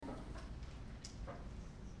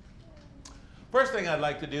First thing I'd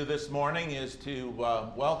like to do this morning is to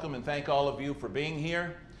welcome and thank all of you for being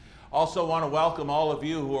here. Also want to welcome all of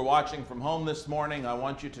you who are watching from home this morning. I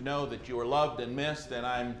want you to know that you are loved and missed, and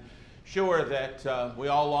I'm sure that we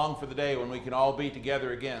all long for the day when we can all be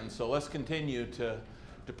together again. So let's continue to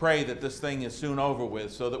pray that this thing is soon over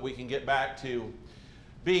with so that we can get back to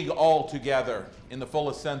being all together in the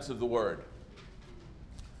fullest sense of the word.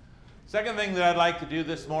 Second thing that I'd like to do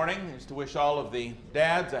this morning is to wish all of the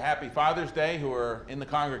dads a happy Father's Day who are in the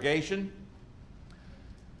congregation.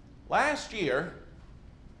 Last year,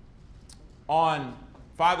 on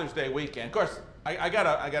Father's Day weekend, of course, I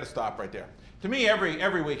gotta stop right there. To me,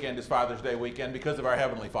 every weekend is Father's Day weekend because of our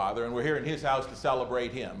Heavenly Father, and we're here in His house to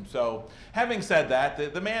celebrate Him. So, having said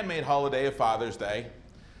that, the man-made holiday of Father's Day.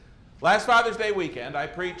 Last Father's Day weekend, I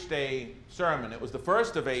preached a sermon. It was the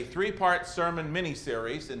first of a three-part sermon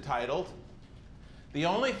mini-series entitled, "The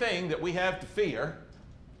Only Thing That We Have to Fear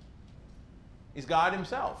is God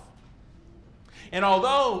Himself." And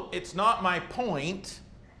although it's not my point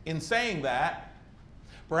in saying that,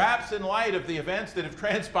 perhaps in light of the events that have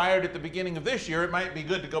transpired at the beginning of this year, it might be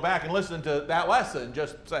good to go back and listen to that lesson,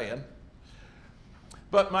 just saying.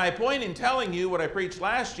 But my point in telling you what I preached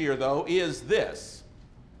last year, though, is this.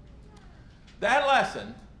 That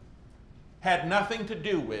lesson had nothing to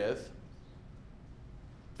do with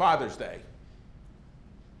Father's Day.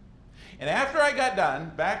 And after I got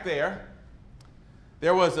done, back there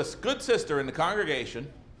was a good sister in the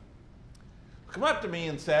congregation who came up to me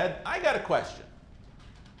and said, "I got a question."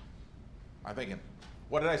 I'm thinking,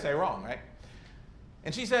 what did I say wrong, right?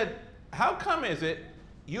 And she said, "How come is it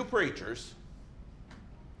you preachers,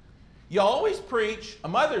 you always preach a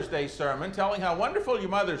Mother's Day sermon telling how wonderful your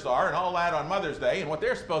mothers are and all that on Mother's Day and what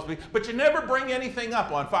they're supposed to be, but you never bring anything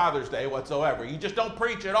up on Father's Day whatsoever. You just don't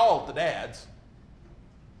preach at all to dads.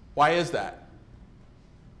 Why is that?"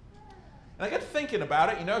 And I got to thinking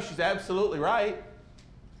about it. You know, she's absolutely right.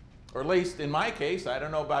 Or at least in my case, I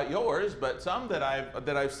don't know about yours, but some that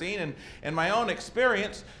I've seen and in my own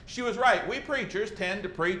experience, she was right. We preachers tend to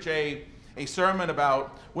preach a sermon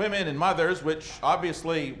about women and mothers, which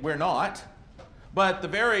obviously we're not. But the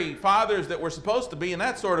very fathers that we're supposed to be and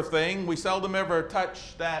that sort of thing, we seldom ever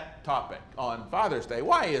touch that topic on Father's Day.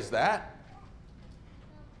 Why is that?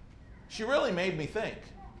 She really made me think.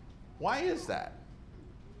 Why is that?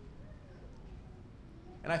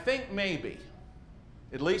 And I think maybe,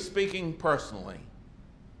 at least speaking personally,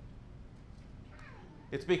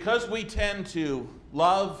 it's because we tend to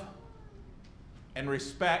love and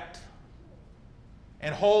respect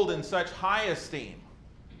and hold in such high esteem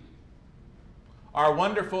our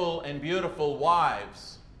wonderful and beautiful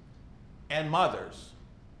wives and mothers,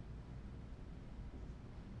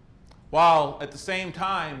 while at the same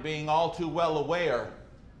time being all too well aware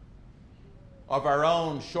of our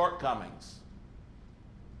own shortcomings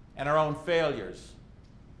and our own failures.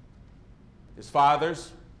 As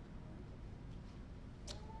fathers,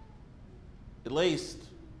 at least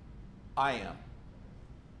I am.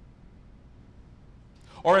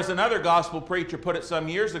 Or as another gospel preacher put it some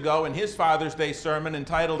years ago in his Father's Day sermon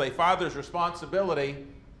entitled "A Father's Responsibility,"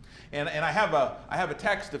 and I have a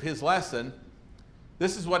text of his lesson.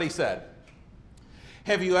 This is what he said.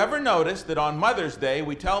 "Have you ever noticed that on Mother's Day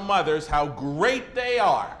we tell mothers how great they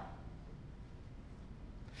are?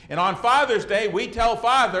 And on Father's Day we tell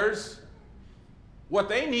fathers what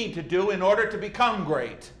they need to do in order to become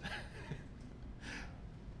great.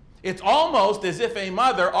 It's almost as if a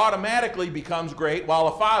mother automatically becomes great while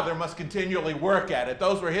a father must continually work at it."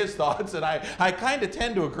 Those were his thoughts, and I kind of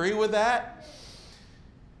tend to agree with that.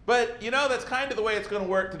 But, you know, that's kind of the way it's going to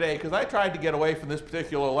work today, because I tried to get away from this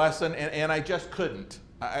particular lesson, and I just couldn't.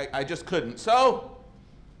 I just couldn't. So,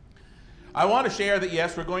 I want to share that,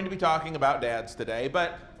 yes, we're going to be talking about dads today,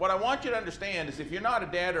 but what I want you to understand is if you're not a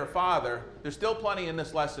dad or a father, there's still plenty in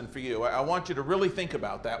this lesson for you. I want you to really think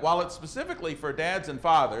about that. While it's specifically for dads and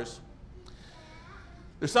fathers,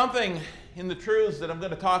 there's something in the truths that I'm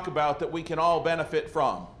going to talk about that we can all benefit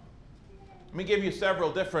from. Let me give you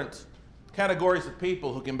several different categories of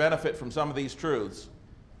people who can benefit from some of these truths.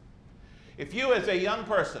 If you, as a young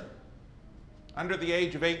person under the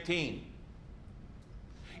age of 18,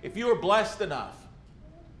 if you are blessed enough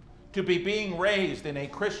to be being raised in a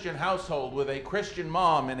Christian household with a Christian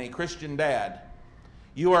mom and a Christian dad,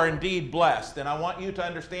 you are indeed blessed. And I want you to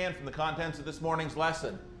understand from the contents of this morning's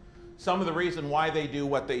lesson some of the reason why they do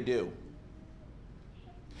what they do.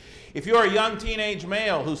 If you're a young teenage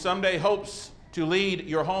male who someday hopes to lead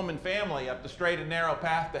your home and family up the straight and narrow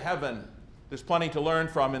path to heaven, there's plenty to learn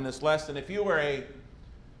from in this lesson. If you were a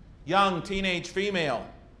young teenage female,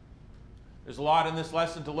 there's a lot in this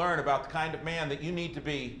lesson to learn about the kind of man that you need to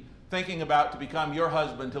be thinking about to become your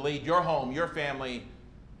husband, to lead your home, your family,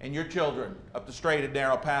 and your children up the straight and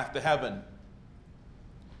narrow path to heaven.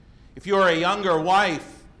 If you're a younger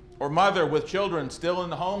wife or mother with children still in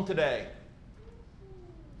the home today,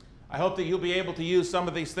 I hope that you'll be able to use some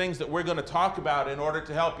of these things that we're going to talk about in order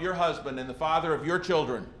to help your husband and the father of your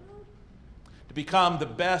children to become the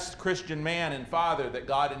best Christian man and father that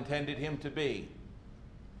God intended him to be.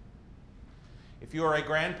 If you are a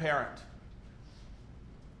grandparent,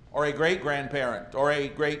 or a great-grandparent, or a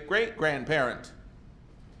great-great-grandparent,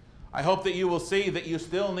 I hope that you will see that you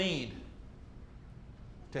still need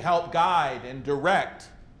to help guide and direct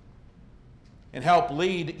and help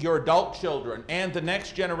lead your adult children and the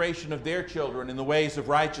next generation of their children in the ways of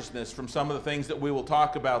righteousness from some of the things that we will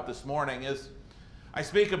talk about this morning. As I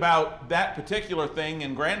speak about that particular thing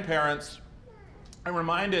in grandparents, I'm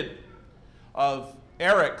reminded of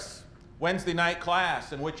Eric's Wednesday night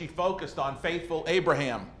class in which he focused on faithful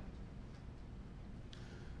Abraham.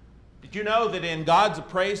 Did you know that in God's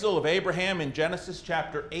appraisal of Abraham in Genesis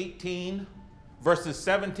chapter 18, verses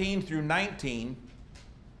 17 through 19,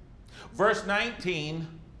 verse 19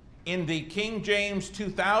 in the King James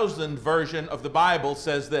 2000 version of the Bible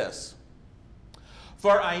says this: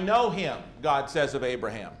 "For I know him," God says of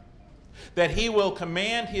Abraham, "that he will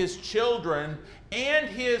command his children and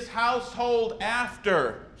his household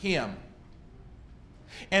after him,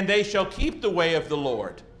 and they shall keep the way of the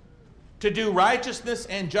Lord, to do righteousness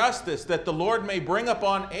and justice, that the Lord may bring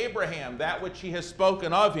upon Abraham that which he has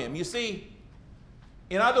spoken of him." You see,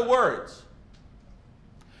 in other words,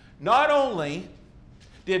 not only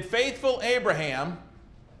did faithful Abraham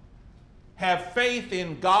have faith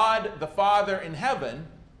in God the Father in heaven,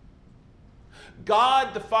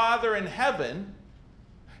 God the Father in heaven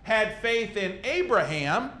had faith in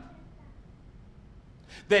Abraham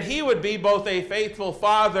that he would be both a faithful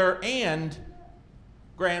father and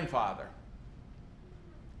grandfather.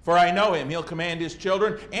 "For I know him, he'll command his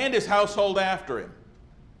children and his household after him."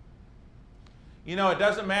 You know, it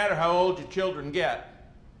doesn't matter how old your children get.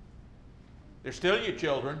 They're still your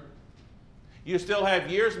children. You still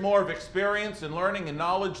have years more of experience and learning and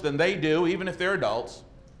knowledge than they do, even if they're adults.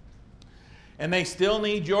 And they still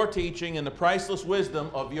need your teaching and the priceless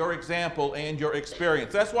wisdom of your example and your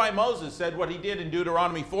experience. That's why Moses said what he did in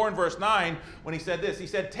Deuteronomy 4 and verse 9 when he said this. He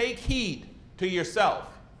said, "Take heed to yourself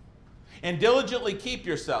and diligently keep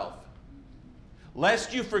yourself,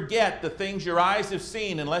 lest you forget the things your eyes have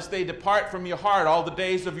seen, and lest they depart from your heart all the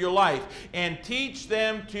days of your life, and teach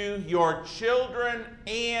them to your children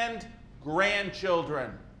and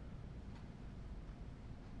grandchildren."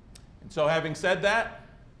 And so, having said that,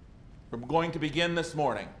 we're going to begin this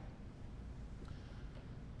morning.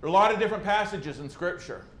 There are a lot of different passages in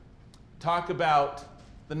Scripture talk about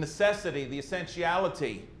the necessity, the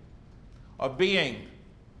essentiality of being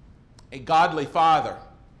a godly father,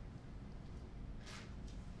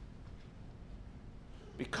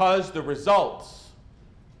 because the results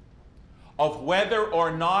of whether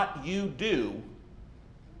or not you do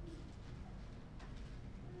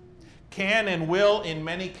can and will, in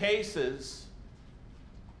many cases,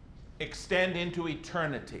 extend into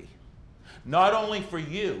eternity. Not only for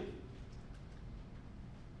you,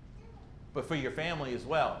 but for your family as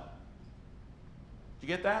well. Did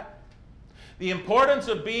you get that? The importance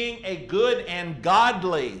of being a good and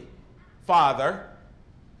godly father,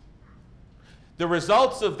 the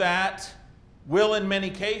results of that will, in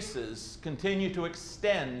many cases, continue to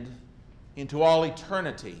extend into all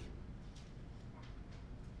eternity.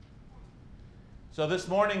 So this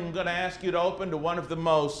morning, I'm going to ask you to open to one of the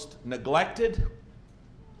most neglected,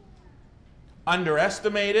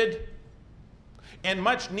 underestimated, and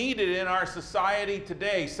much needed in our society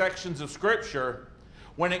today sections of Scripture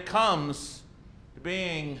when it comes to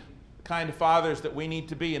being the kind of fathers that we need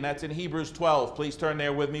to be, and that's in Hebrews 12. Please turn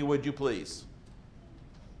there with me, would you please?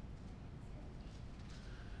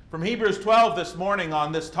 From Hebrews 12 this morning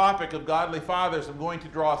on this topic of godly fathers, I'm going to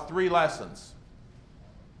draw three lessons.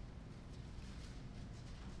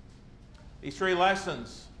 These three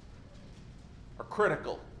lessons are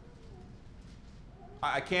critical.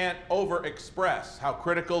 I can't over-express how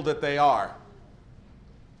critical that they are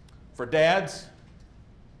for dads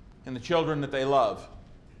and the children that they love.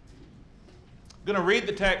 I'm going to read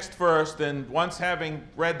the text first, and once having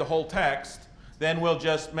read the whole text, then we'll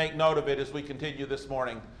just make note of it as we continue this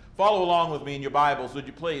morning. Follow along with me in your Bibles, would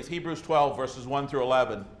you please? Hebrews 12, verses 1 through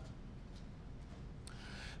 11.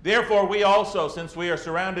 "Therefore we also, since we are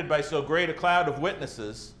surrounded by so great a cloud of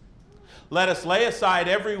witnesses, let us lay aside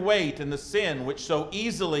every weight and the sin which so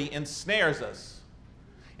easily ensnares us,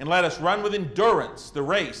 and let us run with endurance the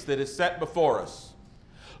race that is set before us,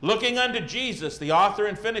 looking unto Jesus, the author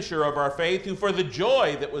and finisher of our faith, who for the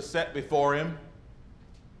joy that was set before him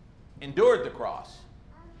endured the cross,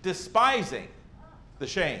 despising the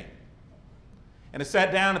shame, and is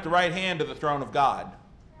sat down at the right hand of the throne of God.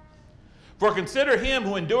 For consider him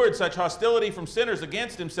who endured such hostility from sinners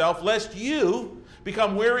against himself, lest you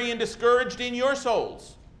become weary and discouraged in your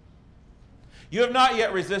souls. You have not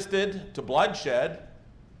yet resisted to bloodshed,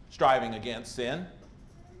 striving against sin.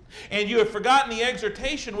 And you have forgotten the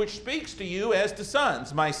exhortation which speaks to you as to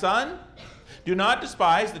sons. My son, do not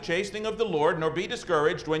despise the chastening of the Lord, nor be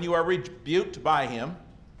discouraged when you are rebuked by him.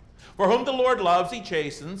 For whom the Lord loves, he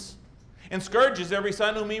chastens, and scourges every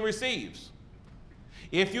son whom he receives.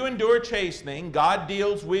 If you endure chastening, God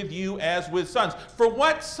deals with you as with sons. For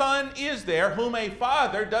what son is there whom a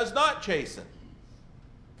father does not chasten?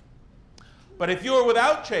 But if you are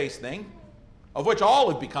without chastening, of which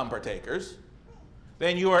all have become partakers,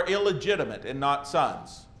 then you are illegitimate and not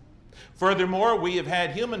sons. Furthermore, we have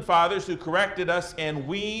had human fathers who corrected us, and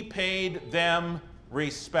we paid them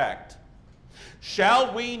respect.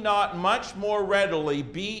 Shall we not much more readily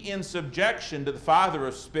be in subjection to the Father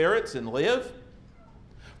of spirits and live?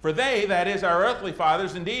 For they, that is, our earthly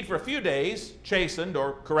fathers, indeed for a few days chastened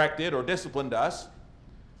or corrected or disciplined us,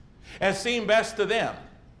 as seemed best to them.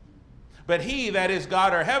 But he, that is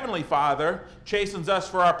God our heavenly Father, chastens us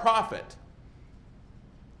for our profit.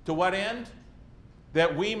 To what end?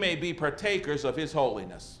 That we may be partakers of his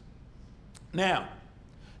holiness. Now,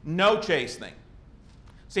 no chastening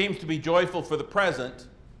seems to be joyful for the present,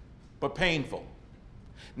 but painful.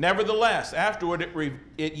 Nevertheless, afterward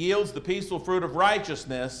it yields the peaceful fruit of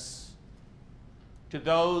righteousness to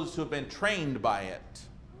those who have been trained by it.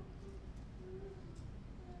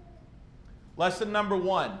 Lesson number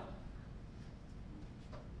one.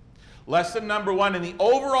 Lesson number one, and the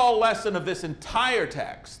overall lesson of this entire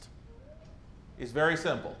text is very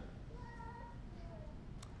simple.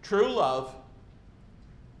 True love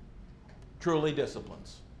truly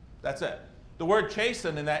disciplines. That's it. The word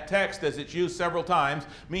chasten in that text, as it's used several times,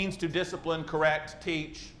 means to discipline, correct,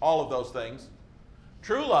 teach, all of those things.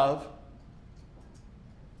 True love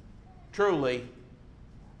truly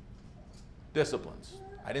disciplines.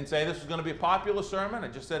 I didn't say this was going to be a popular sermon. I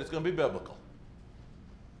just said it's going to be biblical.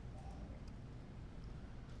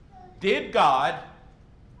 Did God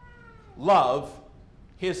love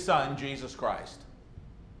his Son, Jesus Christ?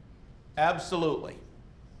 Absolutely.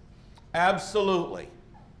 Absolutely.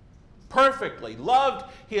 Perfectly.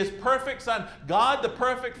 Loved his perfect Son. God, the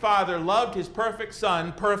perfect Father, loved his perfect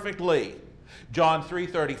Son perfectly. John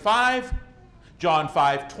 3:35, John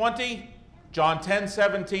 5:20, John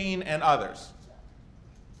 10:17, and others.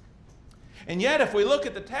 And yet, if we look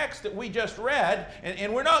at the text that we just read,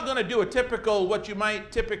 and we're not going to do a typical, what you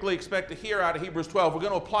might typically expect to hear out of Hebrews 12. We're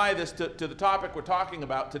going to apply this to the topic we're talking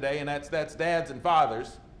about today, and that's dads and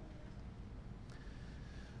fathers.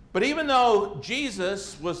 But even though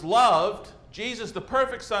Jesus was loved, Jesus, the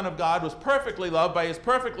perfect Son of God, was perfectly loved by his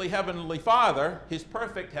perfectly heavenly Father, his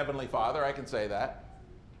perfect heavenly Father, I can say that.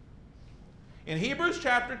 In Hebrews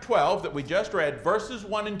chapter 12 that we just read, verses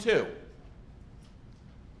 1 and 2,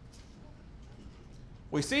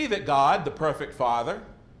 we see that God, the perfect Father,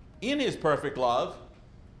 in his perfect love,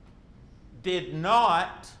 did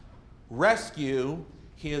not rescue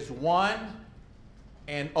his one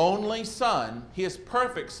and only Son, his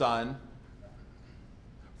perfect Son,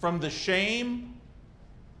 from the shame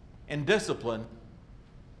and discipline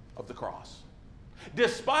of the cross,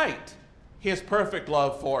 despite his perfect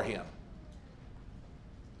love for him.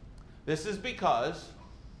 This is because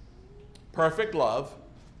perfect love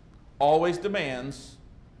always demands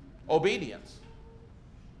obedience,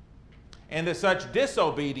 and that such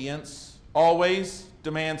disobedience always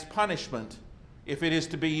demands punishment if it is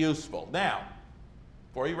to be useful. Now,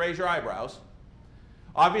 before you raise your eyebrows,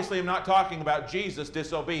 obviously I'm not talking about Jesus'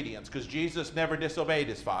 disobedience, because Jesus never disobeyed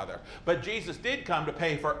his Father. But Jesus did come to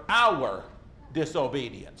pay for our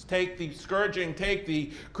disobedience. Take the scourging, take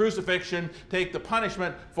the crucifixion, take the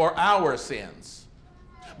punishment for our sins.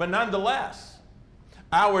 But nonetheless,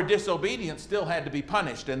 our disobedience still had to be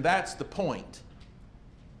punished, and that's the point.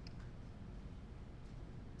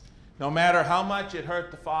 No matter how much it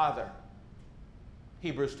hurt the Father,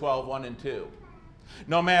 Hebrews 12, 1 and 2.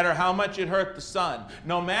 No matter how much it hurt the Son,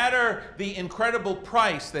 no matter the incredible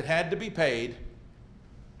price that had to be paid,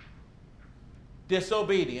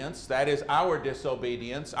 disobedience, that is our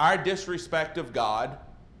disobedience, our disrespect of God,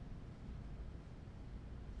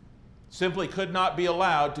 simply could not be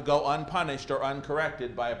allowed to go unpunished or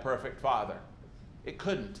uncorrected by a perfect Father. It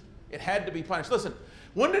couldn't. It had to be punished. Listen,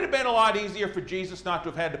 wouldn't it have been a lot easier for Jesus not to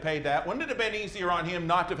have had to pay that? Wouldn't it have been easier on him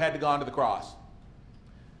not to have had to go onto the cross?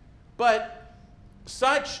 But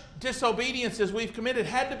such disobedience as we've committed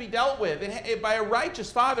had to be dealt with. By a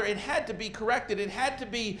righteous father, it had to be corrected. It had to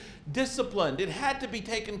be disciplined. It had to be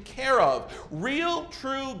taken care of. Real,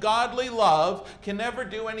 true, godly love can never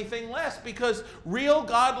do anything less, because real,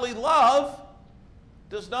 godly love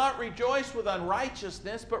does not rejoice with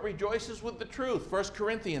unrighteousness, but rejoices with the truth. 1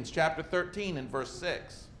 Corinthians chapter 13 and verse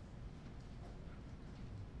 6.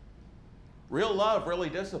 Real love really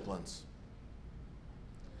disciplines.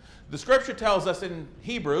 The scripture tells us in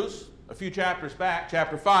Hebrews, a few chapters back,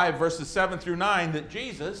 chapter 5, verses 7 through 9, that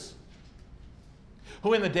Jesus,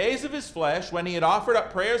 who in the days of his flesh, when he had offered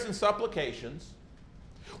up prayers and supplications,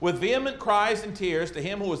 with vehement cries and tears to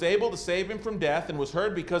him who was able to save him from death, and was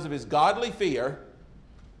heard because of his godly fear.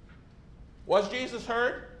 Was Jesus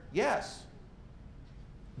heard? Yes.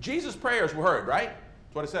 Jesus' prayers were heard, right?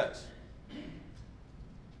 That's what it says.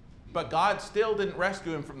 But God still didn't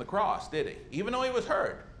rescue him from the cross, did he? Even though he was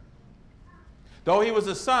heard. Though he was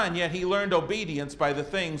a son, yet he learned obedience by the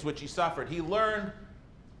things which he suffered. He learned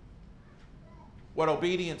what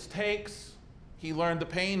obedience takes. He learned the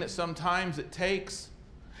pain that sometimes it takes.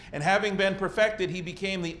 And having been perfected, he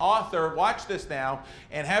became the author, watch this now,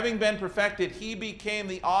 and having been perfected, he became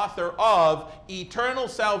the author of eternal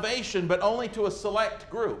salvation, but only to a select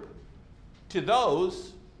group, to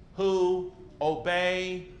those who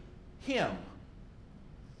obey him.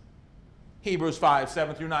 Hebrews 5,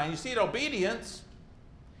 7 through 9. You see that obedience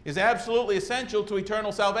is absolutely essential to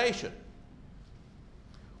eternal salvation.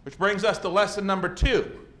 Which brings us to lesson number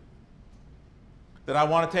 2 that I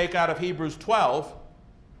want to take out of Hebrews 12,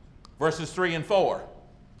 verses 3 and 4.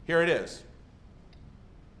 Here it is.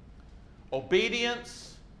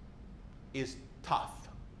 Obedience is tough.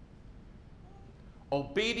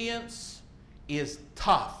 Obedience is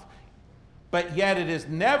tough. But yet it is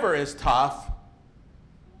never as tough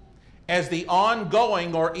as the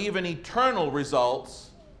ongoing or even eternal results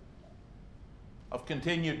of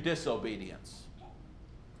continued disobedience.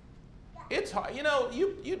 It's hard. You know,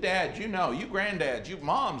 you dads, you know, you granddads, you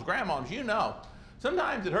moms, grandmoms, you know.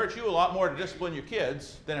 Sometimes it hurts you a lot more to discipline your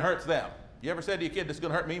kids than it hurts them. You ever said to your kid, this is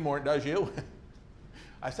going to hurt me more than it does you?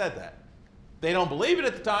 I said that. They don't believe it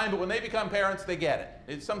at the time, but when they become parents, they get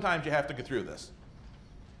it. Sometimes you have to go through this.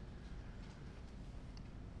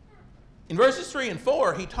 In verses 3 and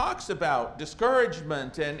 4, he talks about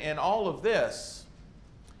discouragement and all of this.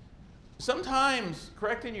 Sometimes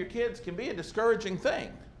correcting your kids can be a discouraging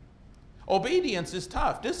thing. Obedience is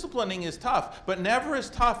tough. Disciplining is tough, but never as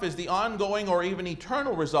tough as the ongoing or even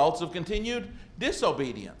eternal results of continued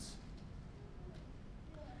disobedience.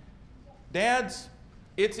 Dads,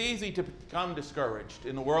 it's easy to become discouraged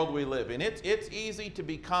in the world we live in. It's easy to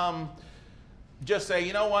become, just say,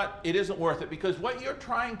 you know what, it isn't worth it, because what you're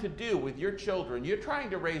trying to do with your children, you're trying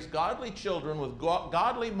to raise godly children with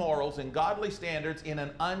godly morals and godly standards in an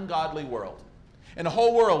ungodly world. And the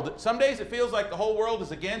whole world, some days it feels like the whole world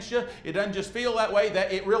is against you. It doesn't just feel that way,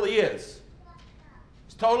 that it really is.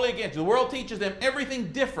 It's totally against you. The world teaches them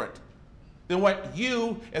everything different than what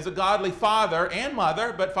you, as a godly father and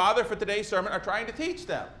mother, but father for today's sermon, are trying to teach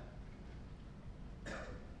them.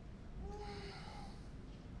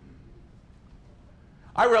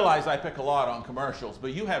 I realize I pick a lot on commercials,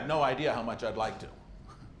 but you have no idea how much I'd like to.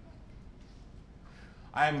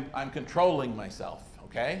 I'm controlling myself,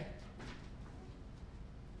 okay?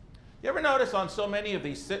 You ever notice on so many of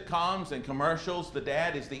these sitcoms and commercials, the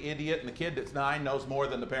dad is the idiot and the kid that's 9 knows more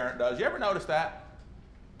than the parent does? You ever notice that?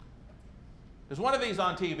 There's one of these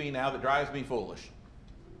on TV now that drives me foolish.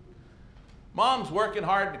 Mom's working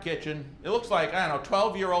hard in the kitchen. It looks like, I don't know,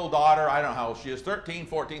 12-year-old daughter, I don't know how old she is, 13,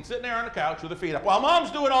 14, sitting there on the couch with her feet up while mom's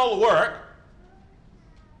doing all the work.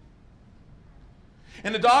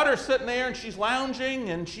 And the daughter's sitting there and she's lounging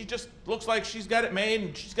and she just looks like she's got it made,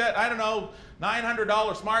 and she's got, I don't know, $900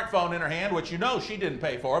 smartphone in her hand, which you know she didn't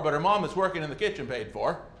pay for, but her mom that's working in the kitchen paid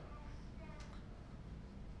for.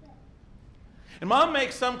 And mom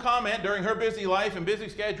makes some comment during her busy life and busy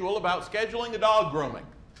schedule about scheduling the dog grooming.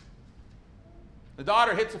 The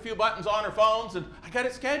daughter hits a few buttons on her phones and, I got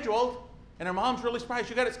it scheduled. And her mom's really surprised,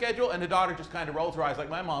 you got it scheduled? And the daughter just kind of rolls her eyes like,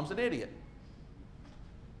 my mom's an idiot.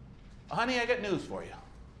 Honey, I got news for you.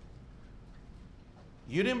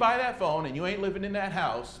 You didn't buy that phone and you ain't living in that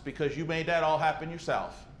house because you made that all happen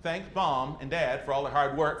yourself. Thank mom and dad for all their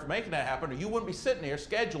hard work for making that happen, or you wouldn't be sitting there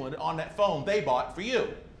scheduling it on that phone they bought for you.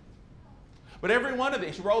 But every one of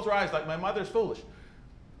these, she rolls her eyes like, my mother's foolish.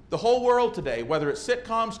 The whole world today, whether it's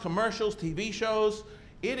sitcoms, commercials, TV shows,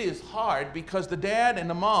 it is hard because the dad and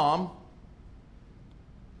the mom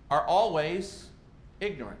are always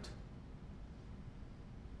ignorant.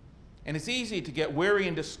 And it's easy to get weary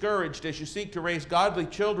and discouraged as you seek to raise godly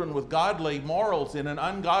children with godly morals in an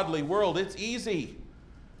ungodly world. It's easy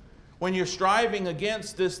when you're striving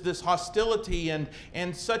against this hostility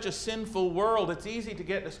and such a sinful world. It's easy to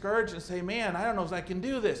get discouraged and say, man, I don't know if I can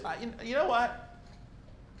do this. You know what?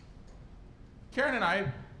 Karen and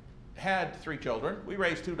I had 3 children. We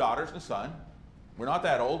raised 2 daughters and a son. We're not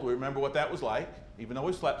that old. We remember what that was like, even though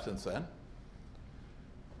we've slept since then.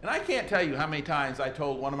 And I can't tell you how many times I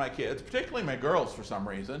told one of my kids, particularly my girls for some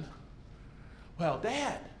reason, well,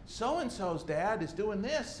 Dad, so-and-so's dad is doing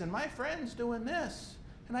this, and my friend's doing this.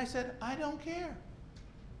 And I said, I don't care.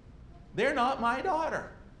 They're not my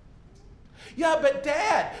daughter. Yeah, but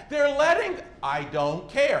Dad, they're letting... I don't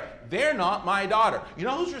care. They're not my daughter. You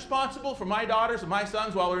know who's responsible for my daughters and my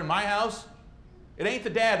sons while they're in my house? It ain't the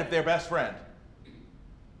dad if they're best friend.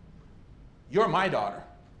 You're my daughter.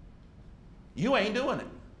 You ain't doing it.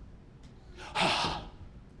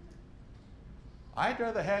 I'd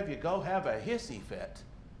rather have you go have a hissy fit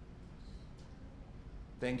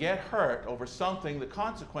than get hurt over something the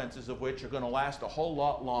consequences of which are going to last a whole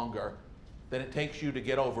lot longer than it takes you to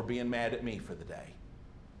get over being mad at me for the day.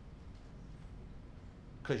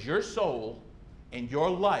 Because your soul and your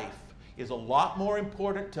life is a lot more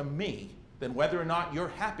important to me than whether or not you're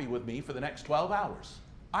happy with me for the next 12 hours.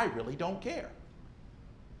 I really don't care.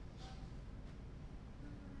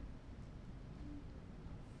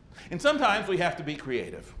 And sometimes we have to be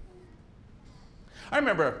creative. I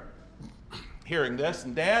remember hearing this,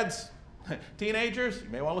 and dads, teenagers, you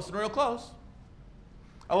may want to listen real close.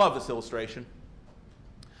 I love this illustration.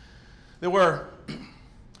 There were a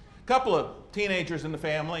couple of teenagers in the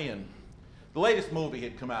family, and the latest movie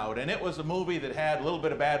had come out, and it was a movie that had a little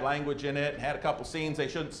bit of bad language in it, and had a couple scenes they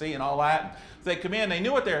shouldn't see and all that. And they come in, they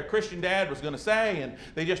knew what their Christian dad was going to say, and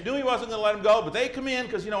they just knew he wasn't going to let them go, but they come in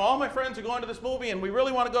because, you know, all my friends are going to this movie, and we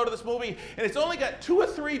really want to go to this movie, and it's only got 2 or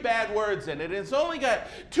 3 bad words in it, and it's only got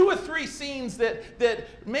 2 or 3 scenes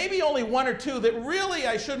that maybe only 1 or 2 that really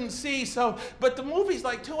I shouldn't see, but the movie's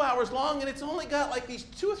like 2 hours long, and it's only got like these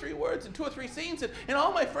 2 or 3 words and 2 or 3 scenes, and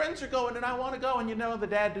all my friends are going, and I want to go, and you know, the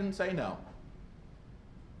dad didn't say no.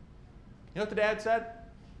 You know what the dad said?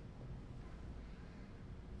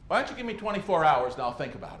 Why don't you give me 24 hours and I'll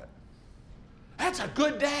think about it? That's a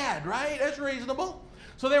good dad, right? That's reasonable.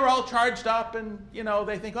 So they were all charged up and, you know,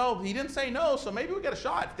 they think, oh, he didn't say no, so maybe we get a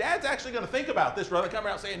shot. Dad's actually going to think about this rather than come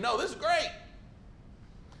around saying, no, this is great.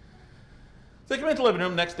 So they come into the living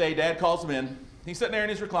room. Next day, Dad calls him in. He's sitting there in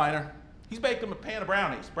his recliner. He's baked him a pan of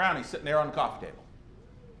brownies. Brownies sitting there on the coffee table.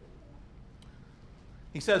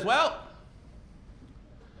 He says,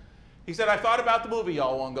 he said, I thought about the movie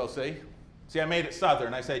y'all want to go see. See, I made it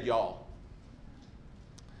Southern. I said y'all.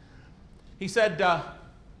 He said,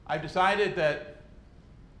 I've decided that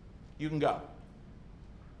you can go.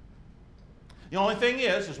 The only thing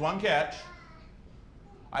is one catch.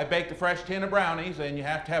 I baked a fresh tin of brownies, and you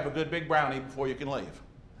have to have a good big brownie before you can leave.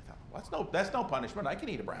 I thought, well, that's no punishment. I can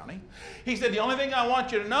eat a brownie. He said, the only thing I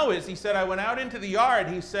want you to know is, he said, I went out into the yard,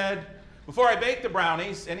 he said, before I baked the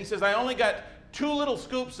brownies, and he says, I only got 2 little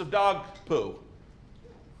scoops of dog poo,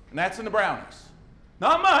 and that's in the brownies.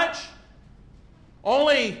 Not much.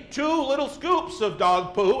 Only 2 little scoops of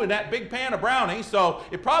dog poo in that big pan of brownies, so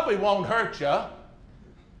it probably won't hurt you.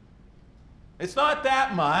 It's not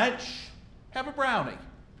that much. Have a brownie.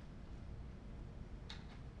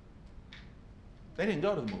 They didn't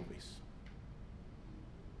go to the movies.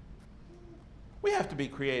 We have to be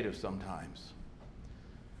creative sometimes.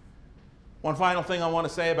 One final thing I want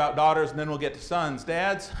to say about daughters, and then we'll get to sons.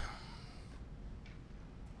 Dads,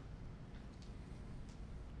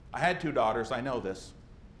 I had 2 daughters, I know this.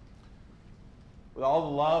 With all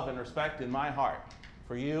the love and respect in my heart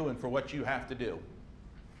for you and for what you have to do.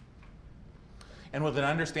 And with an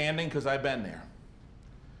understanding, because I've been there.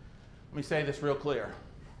 Let me say this real clear.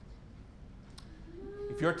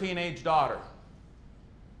 If your teenage daughter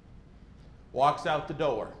walks out the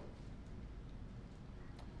door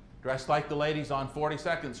dressed like the ladies on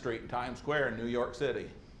 42nd Street in Times Square in New York City.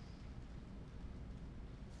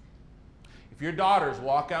 If your daughters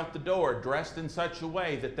walk out the door dressed in such a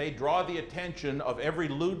way that they draw the attention of every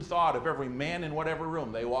lewd thought of every man in whatever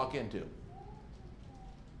room they walk into,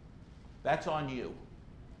 that's on you.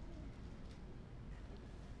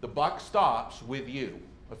 The buck stops with you.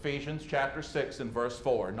 Ephesians chapter 6 and verse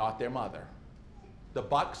 4, not their mother. The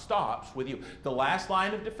buck stops with you. The last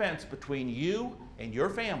line of defense between you and your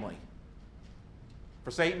family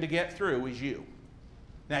for Satan to get through is you.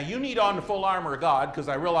 Now, you need on the full armor of God, because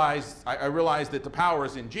I realize that the power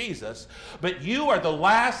is in Jesus, but you are the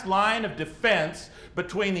last line of defense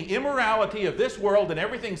between the immorality of this world and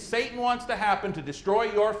everything Satan wants to happen to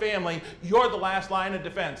destroy your family. You're the last line of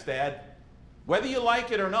defense, Dad, whether you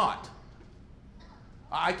like it or not.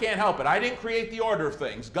 I can't help it. I didn't create the order of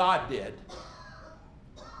things. God did.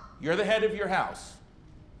 You're the head of your house.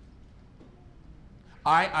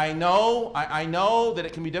 I know that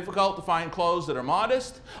it can be difficult to find clothes that are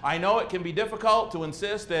modest. I know it can be difficult to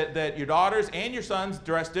insist that your daughters and your sons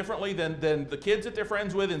dress differently than the kids that they're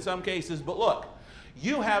friends with in some cases. But look,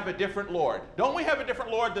 you have a different Lord. Don't we have a different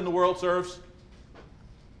Lord than the world serves?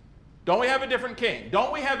 Don't we have a different king?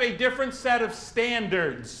 Don't we have a different set of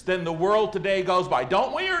standards than the world today goes by?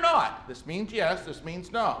 Don't we or not? This means yes, this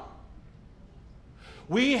means no.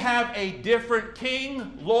 We have a different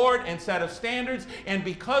king, Lord, and set of standards, and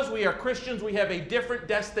because we are Christians, we have a different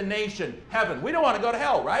destination, heaven. We don't want to go to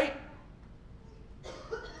hell, right?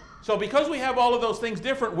 So because we have all of those things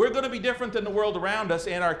different, we're going to be different than the world around us,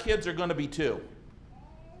 and our kids are going to be too.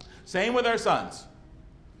 Same with our sons.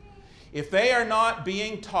 If they are not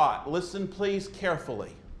being taught, listen please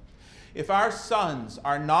carefully, if our sons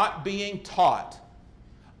are not being taught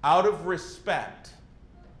out of respect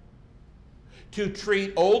to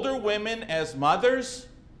treat older women as mothers,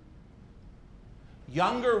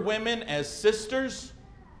 younger women as sisters,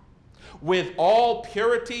 with all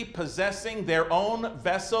purity possessing their own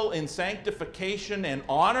vessel in sanctification and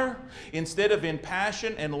honor, instead of in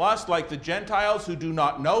passion and lust like the Gentiles who do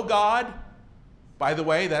not know God. By the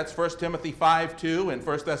way, that's 1 Timothy 5:2 and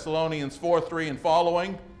 1 Thessalonians 4:3 and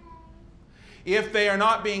following. If they are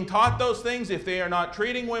not being taught those things, if they are not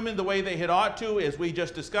treating women the way they had ought to, as we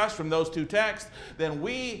just discussed from those two texts, then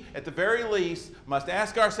we, at the very least, must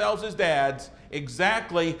ask ourselves as dads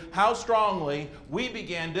exactly how strongly we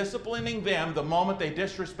began disciplining them the moment they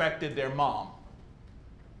disrespected their mom.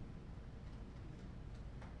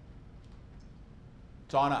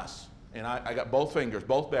 It's on us. And I got both fingers,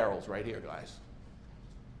 both barrels right here, guys.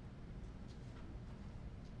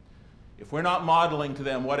 If we're not modeling to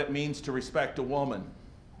them what it means to respect a woman,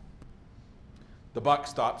 the buck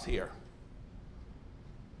stops here.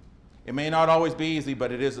 It may not always be easy,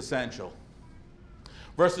 but it is essential.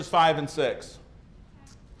 Verses 5 and 6.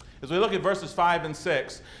 As we look at verses 5 and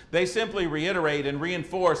 6, they simply reiterate and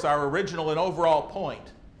reinforce our original and overall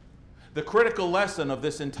point, the critical lesson of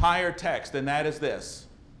this entire text, and that is this: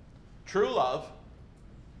 true love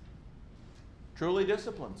truly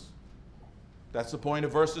disciplines. That's the point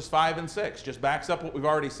of verses 5 and 6. Just backs up what we've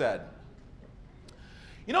already said.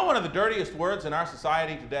 You know one of the dirtiest words in our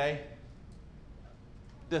society today?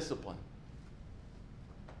 Discipline.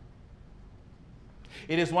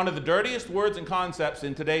 It is one of the dirtiest words and concepts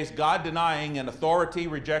in today's God-denying and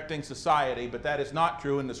authority-rejecting society, but that is not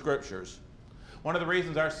true in the Scriptures. One of the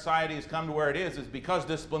reasons our society has come to where it is because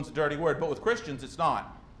discipline's a dirty word, but with Christians it's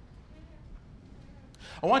not.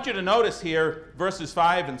 I want you to notice here verses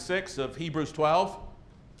 5 and 6 of Hebrews 12.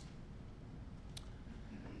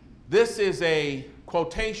 This is a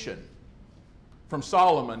quotation from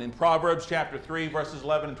Solomon in Proverbs chapter 3, verses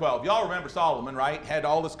 11 and 12. Y'all remember Solomon, right? Had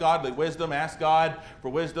all this godly wisdom, asked God for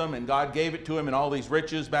wisdom, and God gave it to him in all these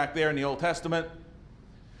riches back there in the Old Testament.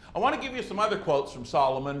 I want to give you some other quotes from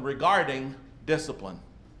Solomon regarding discipline.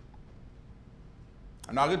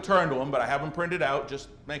 I'm not going to turn to them, but I have them printed out. Just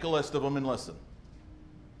make a list of them and listen.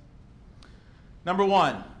 Number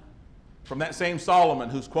 1, from that same Solomon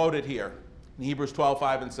who's quoted here in Hebrews 12,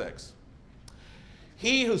 5 and 6.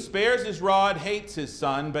 He who spares his rod hates his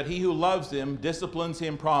son, but he who loves him disciplines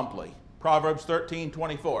him promptly. Proverbs 13,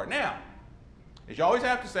 24. Now, as you always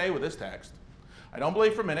have to say with this text, I don't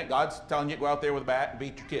believe for a minute God's telling you to go out there with a bat and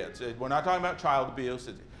beat your kids. We're not talking about child abuse.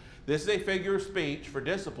 This is a figure of speech for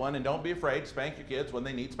discipline, and don't be afraid to spank your kids when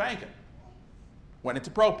they need spanking, when it's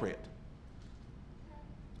appropriate.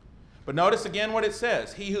 But notice again what it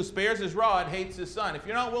says. He who spares his rod hates his son. If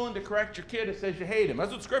you're not willing to correct your kid, it says you hate him.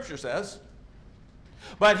 That's what Scripture says.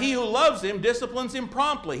 But he who loves him disciplines him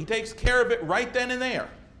promptly. He takes care of it right then and there.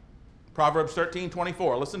 Proverbs 13,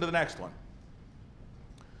 24. Listen to the next one.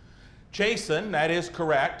 Chasten, that is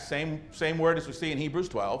correct. Same word as we see in Hebrews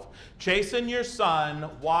 12. Chasten your son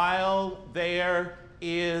while there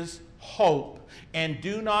is hope, and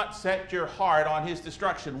do not set your heart on his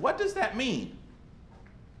destruction. What does that mean?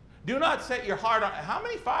 Do not set your heart on... How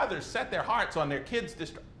many fathers set their hearts on their kids'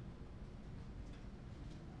 destruction?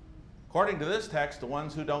 According to this text, the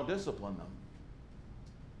ones who don't discipline them.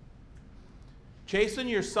 Chasten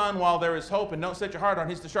your son while there is hope, and don't set your heart on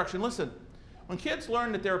his destruction. Listen, When kids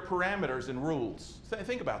learn that there are parameters and rules,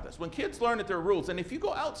 think about this. When kids learn that there are rules, and if you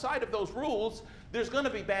go outside of those rules, there's going to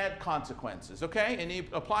be bad consequences, okay? And you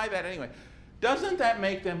apply that anyway. Doesn't that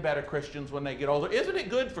make them better Christians when they get older? Isn't it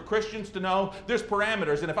good for Christians to know there's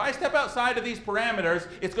parameters, and if I step outside of these parameters,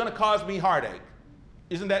 it's going to cause me heartache?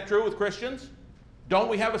 Isn't that true with Christians? Don't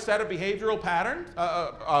we have a set of behavioral patterns,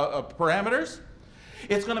 parameters?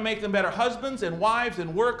 It's going to make them better husbands and wives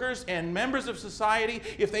and workers and members of society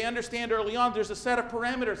if they understand early on there's a set of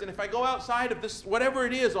parameters. And if I go outside of this, whatever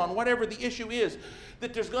it is, on whatever the issue is,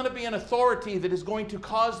 that there's going to be an authority that is going to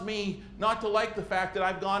cause me not to like the fact that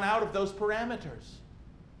I've gone out of those parameters.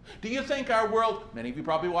 Do you think our world, many of you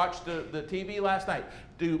probably watched the TV last night,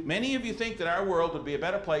 do many of you think that our world would be a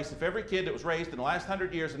better place if every kid that was raised in the last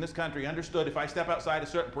 100 years in this country understood if I step outside of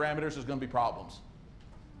certain parameters there's going to be problems?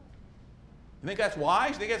 You think that's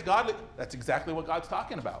wise? You think that's godly? That's exactly what God's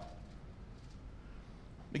talking about.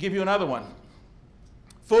 Let me give you another one.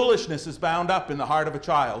 Foolishness is bound up in the heart of a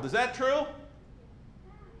child. Is that true?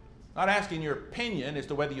 Not asking your opinion as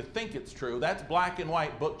to whether you think it's true. That's black and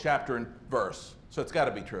white, book, chapter, and verse. So it's got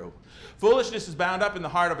to be true. Foolishness is bound up in the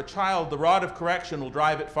heart of a child. The rod of correction will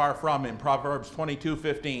drive it far from him. Proverbs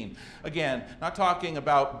 22:15. Again, not talking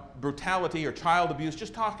about brutality or child abuse,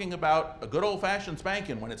 just talking about a good old-fashioned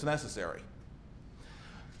spanking when it's necessary.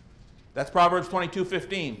 That's Proverbs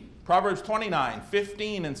 22:15. Proverbs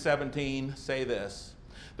 29:15 and 17 say this.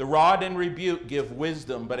 The rod and rebuke give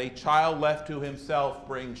wisdom, but a child left to himself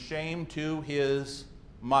brings shame to his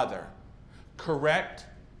mother. Correct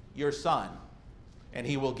your son, and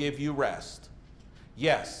he will give you rest.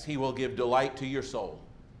 Yes, he will give delight to your soul.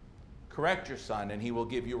 Correct your son, and he will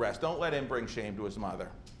give you rest. Don't let him bring shame to his mother.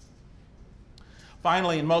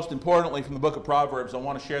 Finally, and most importantly from the book of Proverbs, I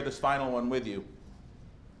want to share this final one with you.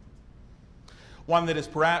 One that is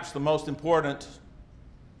perhaps the most important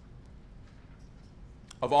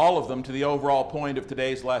of all of them to the overall point of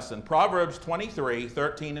today's lesson. Proverbs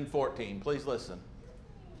 23:13 and 14. Please listen.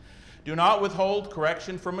 Do not withhold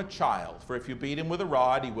correction from a child, for if you beat him with a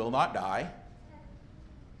rod, he will not die.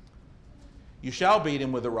 You shall beat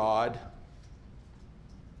him with a rod.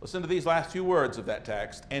 Listen to these last few words of that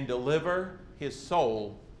text. And deliver his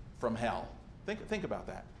soul from hell. Think about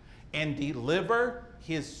that. And deliver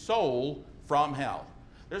his soul from hell.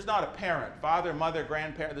 There's not a parent, father, mother,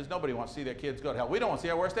 grandparent, there's nobody who wants to see their kids go to hell. We don't want to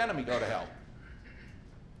see our worst enemy go to hell.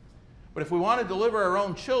 But if we want to deliver our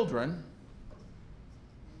own children,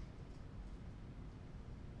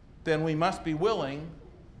 then we must be willing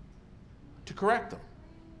to correct them.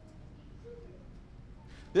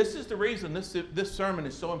 This is the reason this sermon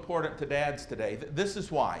is so important to dads today. This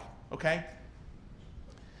is why, okay?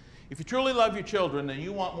 If you truly love your children, then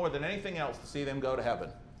you want more than anything else to see them go to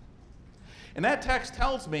heaven. And that text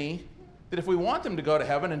tells me that if we want them to go to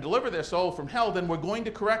heaven and deliver their soul from hell, then we're going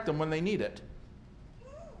to correct them when they need it.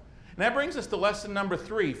 And that brings us to lesson number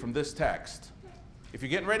 3 from this text. If you're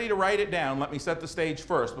getting ready to write it down, let me set the stage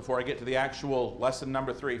first before I get to the actual lesson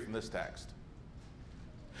number 3 from this text.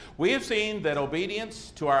 We have seen that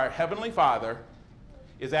obedience to our Heavenly Father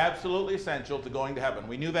is absolutely essential to going to heaven.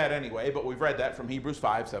 We knew that anyway, but we've read that from Hebrews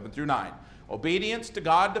 5:7 through 9. Obedience to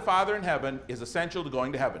God the Father in heaven is essential to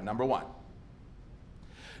going to heaven, number 1.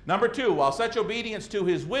 Number 2, while such obedience to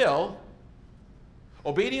his will,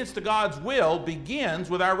 obedience to God's will begins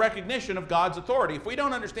with our recognition of God's authority. If we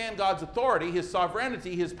don't understand God's authority, his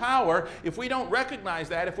sovereignty, his power, if we don't recognize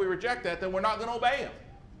that, if we reject that, then we're not going to obey him.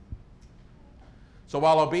 So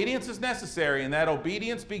while obedience is necessary, and that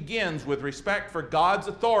obedience begins with respect for God's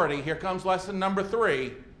authority, here comes lesson number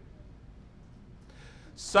 3.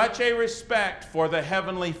 Such a respect for the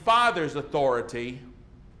Heavenly Father's authority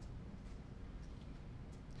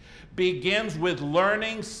begins with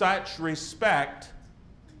learning such respect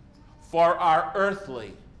for our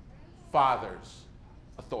earthly father's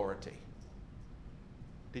authority.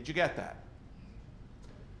 Did you get that?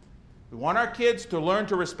 We want our kids to learn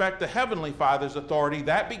to respect the Heavenly Father's authority.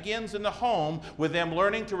 That begins in the home with them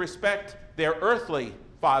learning to respect their earthly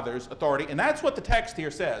father's authority. And that's what the text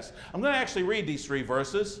here says. I'm going to actually read these 3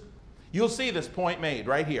 verses. You'll see this point made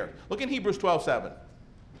right here. Look in Hebrews 12:7.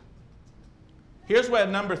 Here's where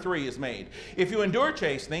number 3 is made. If you endure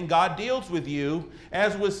chastening, God deals with you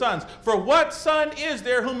as with sons. For what son is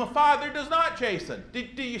there whom a father does not chasten? Do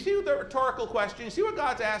you see the rhetorical question? You see what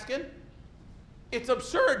God's asking? It's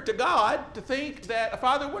absurd to God to think that a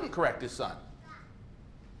father wouldn't correct his son.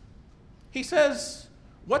 He says,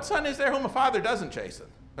 what son is there whom a father doesn't chasten?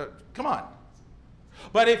 Come on.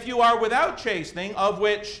 But if you are without chastening, of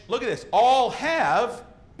which, look at this, all have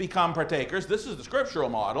become partakers. This is the scriptural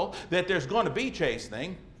model, that there's going to be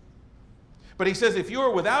chastening. But he says, if you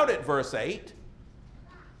are without it, verse 8,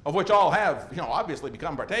 of which all have, obviously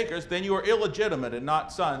become partakers, then you are illegitimate and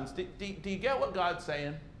not sons. Do you get what God's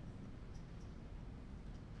saying?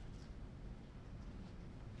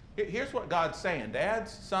 Here's what God's saying.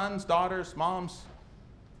 Dads, sons, daughters, moms.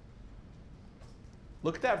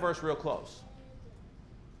 Look at that verse real close.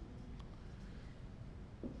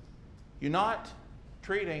 You're not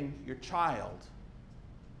treating your child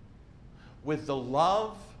with the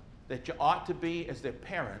love that you ought to be as their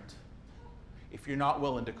parent if you're not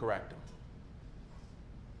willing to correct them.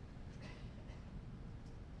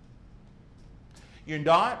 You're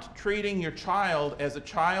not treating your child as a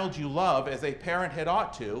child you love as a parent had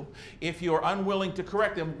ought to if you're unwilling to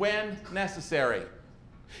correct them when necessary.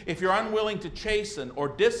 If you're unwilling to chasten or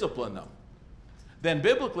discipline them, then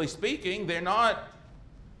biblically speaking, they're not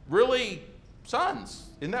really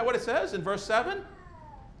sons. Isn't that what it says in verse 7?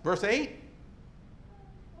 Verse 8?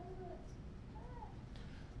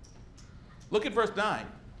 Look at verse 9.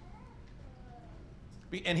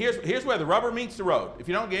 And here's where the rubber meets the road. If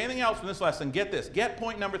you don't get anything else from this lesson, get this. Get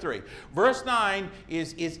point number 3. Verse 9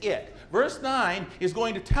 is it. Verse 9 is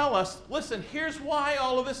going to tell us, listen, here's why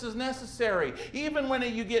all of this is necessary. Even when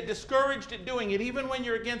you get discouraged at doing it, even when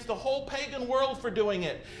you're against the whole pagan world for doing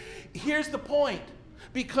it. Here's the point.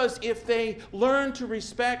 Because if they learn to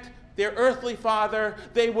respect their earthly father,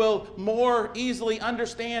 they will more easily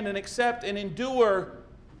understand and accept and endure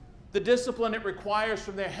the discipline it requires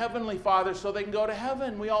from their heavenly Father so they can go to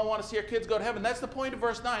heaven. We all want to see our kids go to heaven. That's the point of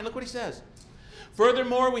verse 9. Look what he says.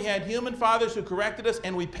 Furthermore, we had human fathers who corrected us,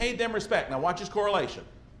 and we paid them respect. Now watch his correlation.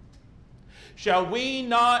 Shall we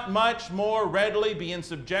not much more readily be in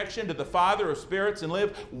subjection to the Father of spirits and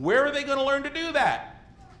live? Where are they going to learn to do that?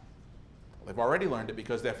 Well, they've already learned it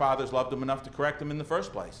because their fathers loved them enough to correct them in the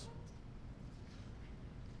first place.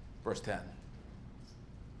 Verse 10.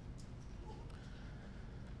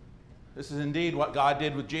 This is indeed what God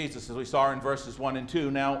did with Jesus, as we saw in verses 1 and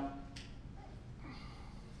 2. Now,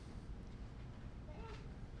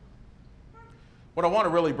 what I want to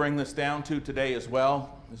really bring this down to today as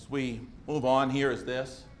well, as we move on here, is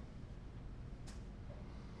this.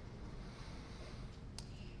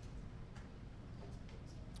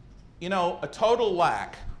 A total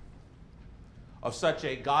lack of such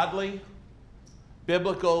a godly,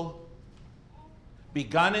 biblical,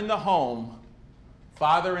 begun in the home,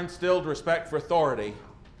 father-instilled respect for authority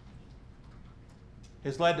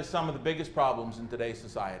has led to some of the biggest problems in today's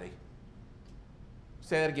society.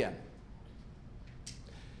 Say that again.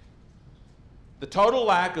 The total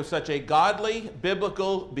lack of such a godly,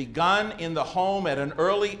 biblical, begun in the home at an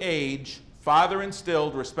early age,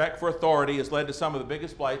 father-instilled respect for authority has led to some of the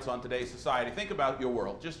biggest blights on today's society. Think about your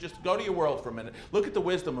world. Just go to your world for a minute. Look at the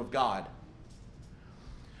wisdom of God.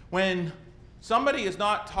 When somebody is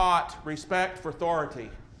not taught respect for authority,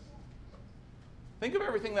 think of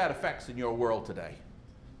everything that affects in your world today.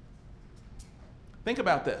 Think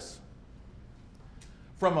about this.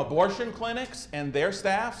 From abortion clinics and their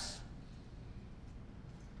staffs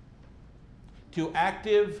to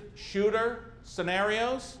active shooter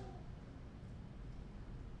scenarios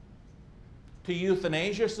to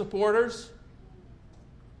euthanasia supporters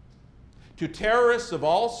to terrorists of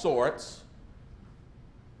all sorts,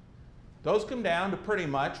 those come down to pretty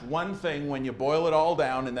much one thing when you boil it all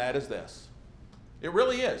down, and that is this. It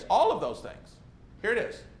really is. All of those things. Here it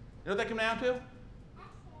is. You know what they come down to?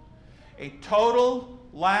 A total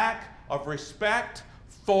lack of respect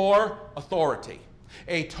for authority.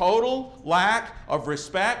 A total lack of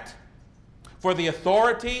respect for the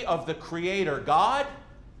authority of the Creator God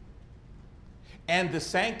and the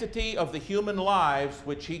sanctity of the human lives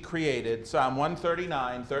which He created. Psalm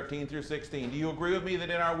 139, 13 through 16. Do you agree with me that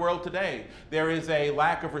in our world today there is a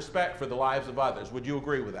lack of respect for the lives of others? Would you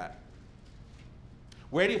agree with that?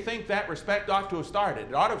 Where do you think that respect ought to have started?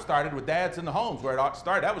 It ought to have started with dads in the homes, where it ought to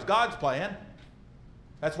start. That was God's plan.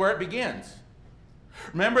 That's where it begins.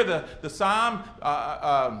 Remember the Psalm,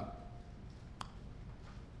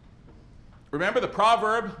 remember the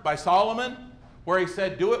proverb by Solomon where he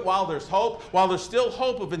said, do it while there's hope? While there's still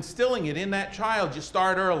hope of instilling it in that child, you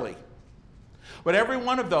start early. But every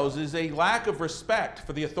one of those is a lack of respect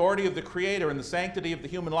for the authority of the Creator and the sanctity of the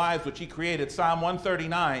human lives which He created. Psalm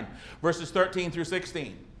 139, verses 13 through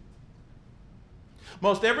 16.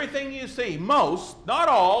 Most everything you see, most, not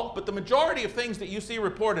all, but the majority of things that you see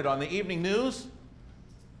reported on the evening news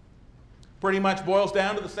pretty much boils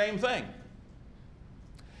down to the same thing.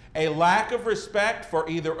 A lack of respect for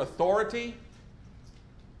either authority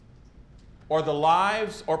or the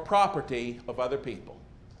lives or property of other people.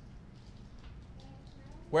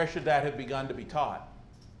 Where should that have begun to be taught?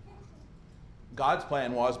 God's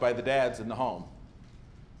plan was by the dads in the home.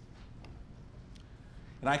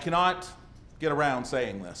 And I cannot get around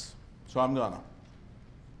saying this, so I'm gonna.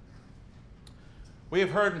 We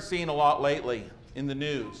have heard and seen a lot lately in the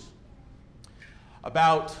news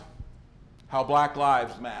about how black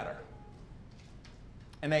lives matter.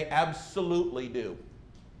 And they absolutely do.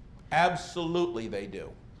 Absolutely they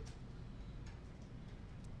do.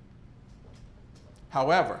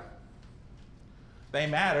 However, they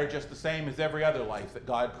matter just the same as every other life that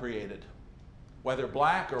God created. Whether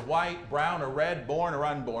black or white, brown or red, born or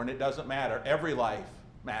unborn, it doesn't matter. Every life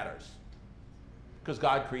matters because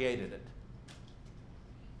God created it.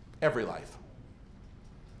 Every life.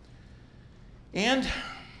 And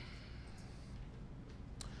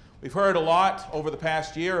we've heard a lot over the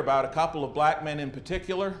past year about a couple of black men in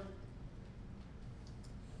particular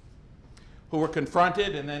who were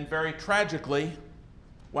confronted and then very tragically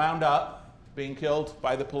wound up being killed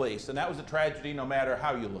by the police. And that was a tragedy no matter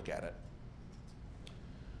how you look at it.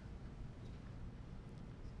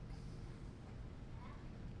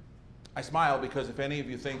 I smile because if any of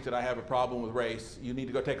you think that I have a problem with race, you need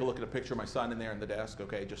to go take a look at a picture of my son in there in the desk,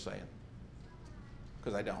 okay? Just saying.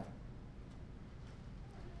 Because I don't.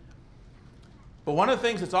 But one of the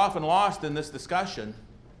things that's often lost in this discussion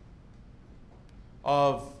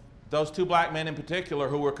of those two black men in particular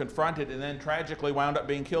who were confronted and then tragically wound up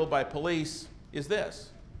being killed by police is this.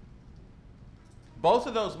 Both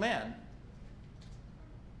of those men,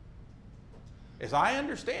 as I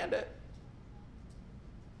understand it,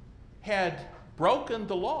 had broken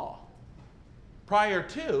the law prior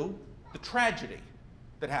to the tragedy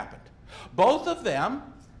that happened. Both of them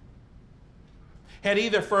had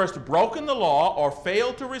either first broken the law or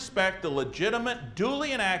failed to respect the legitimate,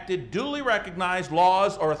 duly enacted, duly recognized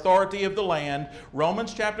laws or authority of the land,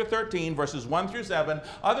 Romans chapter 13, verses 1 through 7.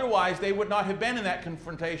 Otherwise, they would not have been in that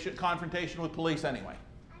confrontation with police anyway.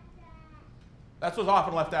 That's what's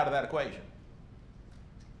often left out of that equation.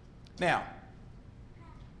 Now,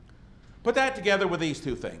 put that together with these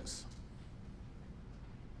two things.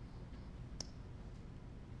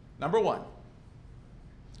 Number one,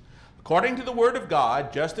 according to the Word of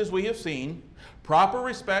God, just as we have seen, proper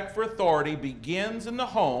respect for authority begins in the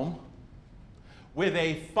home with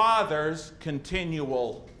a father's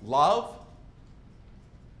continual love,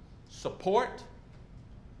 support,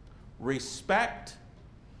 respect,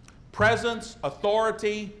 presence,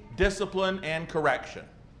 authority, discipline, and correction.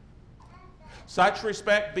 Such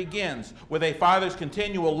respect begins with a father's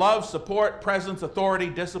continual love, support, presence, authority,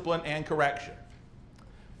 discipline, and correction.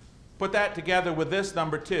 Put that together with this,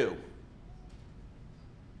 number two.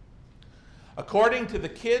 According to the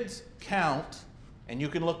Kids Count, and you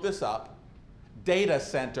can look this up, Data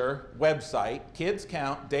Center website, Kids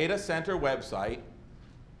Count Data Center website,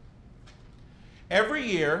 every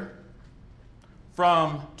year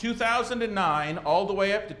from 2009 all the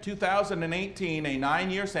way up to 2018, a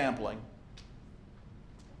 9-year sampling,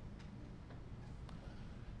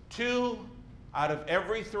 2 out of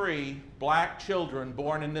every 3 black children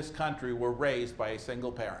born in this country were raised by a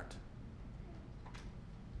single parent.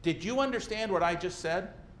 Did you understand what I just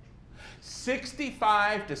said?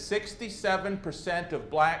 65 to 67% of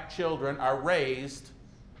black children are raised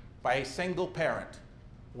by a single parent.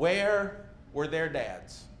 Where were their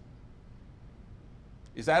dads?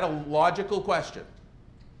 Is that a logical question?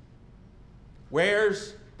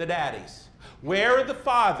 Where's the daddies? Where are the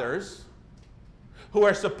fathers who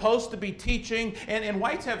are supposed to be teaching? And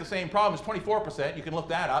whites have the same problem. It's 24%. You can look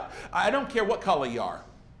that up. I don't care what color you are.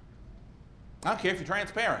 I don't care if you're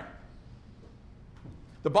transparent.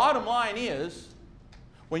 The bottom line is,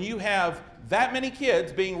 when you have that many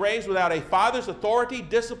kids being raised without a father's authority,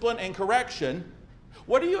 discipline, and correction,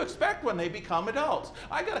 what do you expect when they become adults?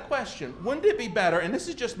 I got a question. Wouldn't it be better, and this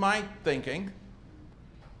is just my thinking,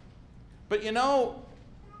 but you know,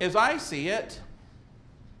 as I see it,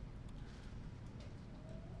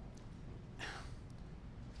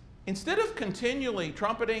 instead of continually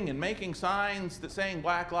trumpeting and making signs that saying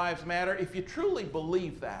Black Lives Matter, if you truly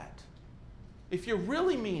believe that, if you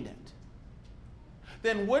really mean it,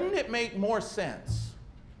 then wouldn't it make more sense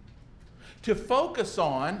to focus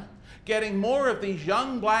on getting more of these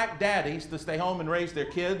young black daddies to stay home and raise their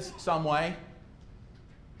kids some way?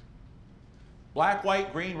 Black,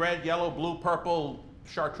 white, green, red, yellow, blue, purple,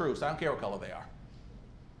 chartreuse. I don't care what color they are.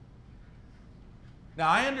 Now,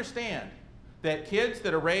 I understand that kids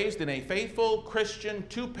that are raised in a faithful, Christian,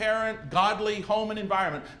 two-parent, godly home and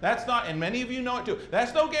environment, that's not, and many of you know it too,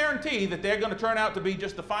 that's no guarantee that they're going to turn out to be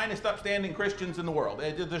just the finest upstanding Christians in the world.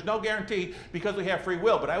 There's no guarantee because we have free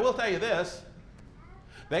will. But I will tell you this,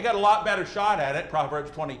 they got a lot better shot at it,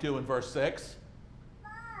 Proverbs 22 and verse 6,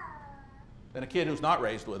 than a kid who's not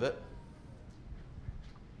raised with it.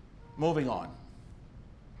 Moving on.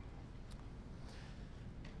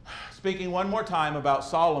 Speaking one more time about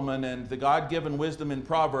Solomon and the God-given wisdom in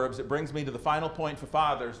Proverbs, it brings me to the final point for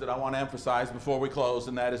fathers that I want to emphasize before we close,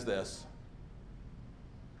 and that is this.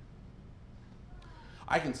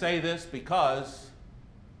 I can say this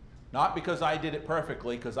not because I did it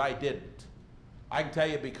perfectly, because I didn't. I can tell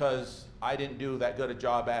you because I didn't do that good a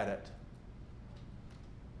job at it.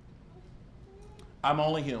 I'm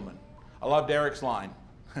only human. I love Derek's line.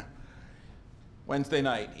 Wednesday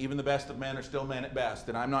night, even the best of men are still men at best.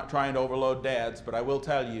 And I'm not trying to overload dads, but I will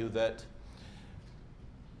tell you that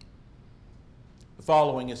the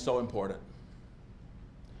following is so important.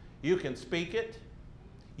 You can speak it,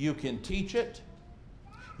 you can teach it,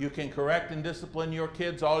 you can correct and discipline your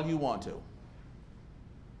kids all you want to.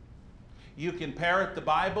 You can parrot the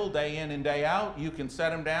Bible day in and day out. You can set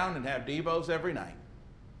them down and have devos every night.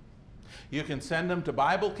 You can send them to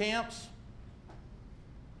Bible camps.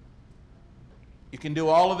 You can do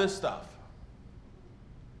all of this stuff.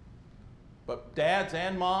 But dads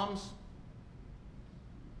and moms,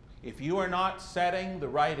 if you are not setting the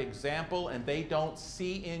right example and they don't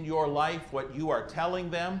see in your life what you are telling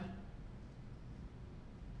them,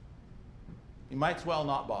 you might as well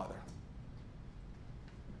not bother.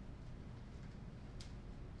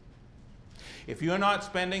 If you're not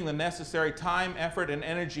spending the necessary time, effort, and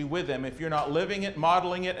energy with them, if you're not living it,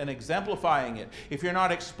 modeling it, and exemplifying it, if you're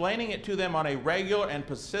not explaining it to them on a regular and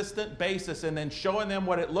persistent basis and then showing them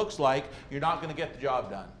what it looks like, you're not going to get the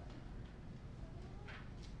job done.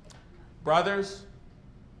 Brothers,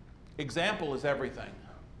 example is everything.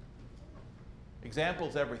 Example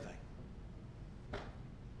is everything.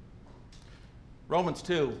 Romans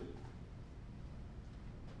 2.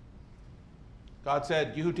 God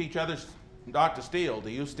said, you who teach others not to steal, do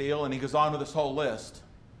you steal? And he goes on with this whole list.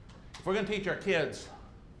 If we're going to teach our kids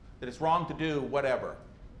that it's wrong to do whatever,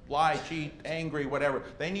 lie, cheat, angry, whatever,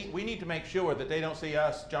 we need to make sure that they don't see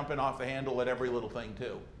us jumping off the handle at every little thing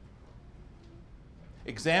too.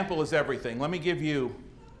 Example is everything. Let me give you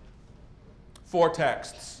 4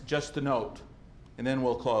 texts just to note, and then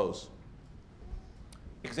we'll close.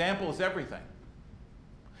 Example is everything.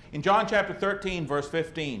 In John chapter 13, verse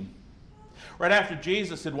 15, right after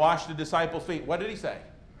Jesus had washed the disciples' feet, what did he say?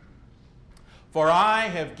 For I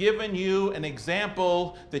have given you an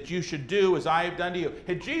example that you should do as I have done to you.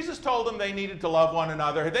 Had Jesus told them they needed to love one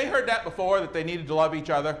another? Had they heard that before, that they needed to love each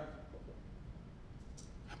other?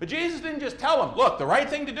 But Jesus didn't just tell them, look, the right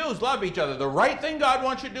thing to do is love each other. The right thing God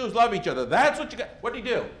wants you to do is love each other. That's what you got. What did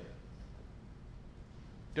he do?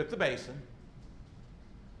 Took the basin.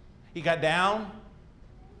 He got down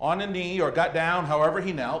on a knee, or got down however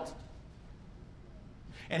he knelt.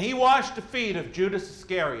 And he washed the feet of Judas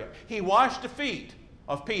Iscariot. He washed the feet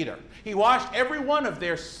of Peter. He washed every one of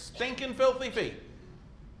their stinking, filthy feet.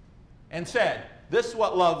 And said, this is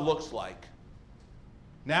what love looks like.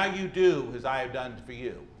 Now you do as I have done for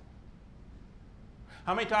you.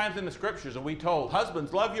 How many times in the scriptures are we told,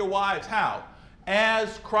 husbands, love your wives, how?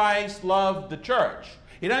 As Christ loved the church.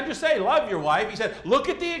 He doesn't just say, love your wife. He said, look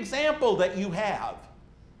at the example that you have.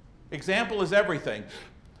 Example is everything.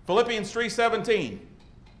 Philippians 3:17.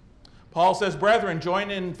 Paul says, brethren, join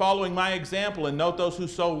in following my example and note those who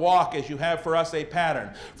so walk as you have for us a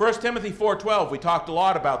pattern. 1 Timothy 4:12, we talked a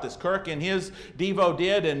lot about this. Kirk in his Devo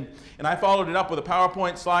did, and I followed it up with a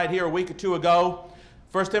PowerPoint slide here a week or two ago.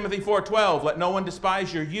 1 Timothy 4:12, let no one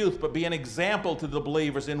despise your youth, but be an example to the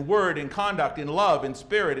believers in word, in conduct, in love, in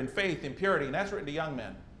spirit, in faith, in purity. And that's written to young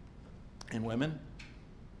men and women.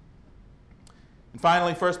 And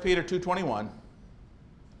finally, 1 Peter 2:21.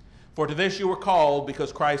 For to this you were called,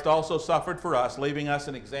 because Christ also suffered for us, leaving us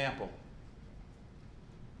an example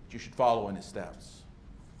that you should follow in his steps.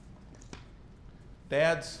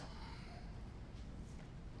 Dads,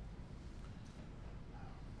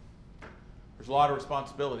 there's a lot of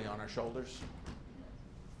responsibility on our shoulders.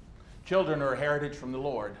 Children are a heritage from the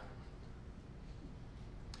Lord.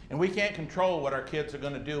 And we can't control what our kids are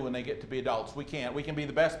going to do when they get to be adults. We can't. We can be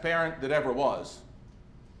the best parent that ever was.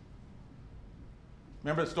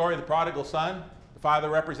 Remember the story of the prodigal son? The father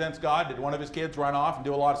represents God. Did one of his kids run off and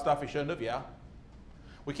do a lot of stuff he shouldn't have? Yeah.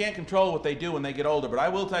 We can't control what they do when they get older, but I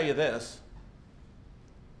will tell you this.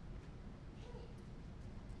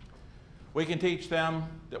 We can teach them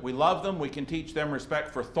that we love them. We can teach them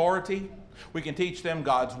respect for authority. We can teach them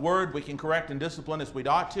God's word. We can correct and discipline as we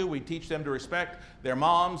ought to. We teach them to respect their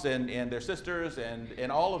moms and their sisters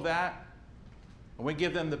and all of that. And we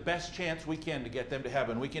give them the best chance we can to get them to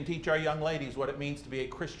heaven. We can teach our young ladies what it means to be a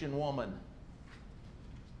Christian woman.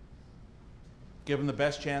 Give them the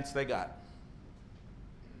best chance they got.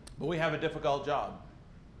 But we have a difficult job.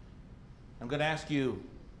 I'm going to ask you,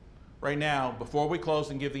 right now, before we close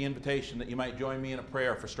and give the invitation, that you might join me in a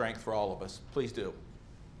prayer for strength for all of us. Please do.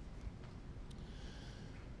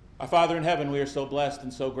 Our Father in heaven, we are so blessed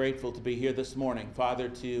and so grateful to be here this morning, Father,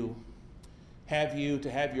 to have you, to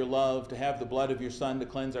have your love, to have the blood of your Son to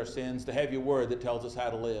cleanse our sins, to have your word that tells us how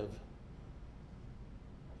to live.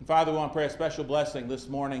 And Father, we want to pray a special blessing this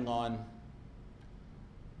morning on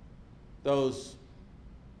those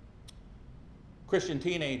Christian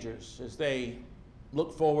teenagers as they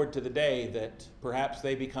look forward to the day that perhaps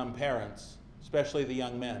they become parents, especially the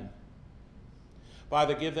young men.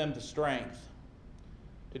 Father, give them the strength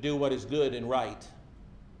to do what is good and right.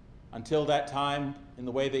 Until that time, in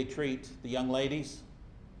the way they treat the young ladies.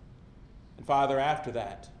 And Father, after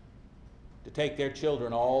that, to take their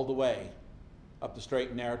children all the way up the straight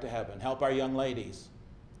and narrow to heaven. Help our young ladies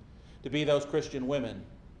to be those Christian women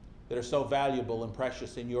that are so valuable and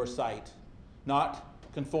precious in your sight, not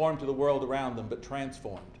conformed to the world around them, but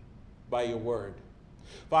transformed by your word.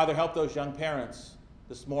 Father, help those young parents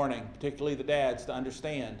this morning, particularly the dads, to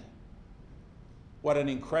understand what an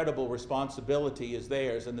incredible responsibility is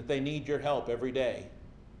theirs and that they need your help every day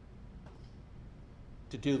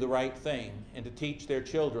to do the right thing and to teach their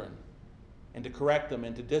children and to correct them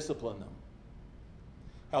and to discipline them.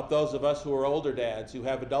 Help those of us who are older dads who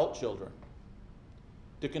have adult children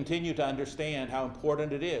to continue to understand how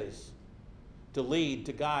important it is to lead,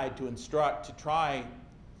 to guide, to instruct, to try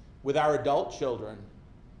with our adult children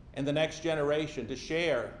and the next generation to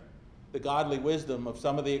share the godly wisdom of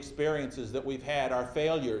some of the experiences that we've had, our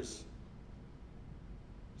failures,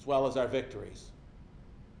 as well as our victories.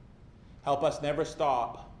 Help us never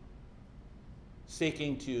stop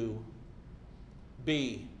seeking to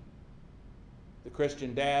be the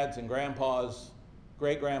Christian dads and grandpas,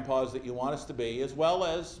 great-grandpas that you want us to be, as well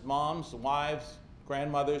as moms, wives,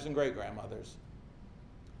 grandmothers, and great-grandmothers.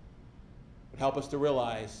 But help us to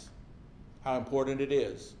realize how important it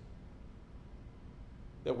is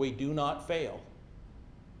that we do not fail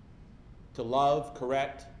to love,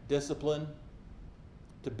 correct, discipline,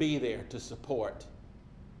 to be there to support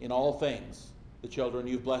in all things the children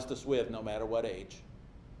you've blessed us with, no matter what age.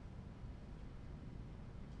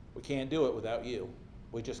 We can't do it without you.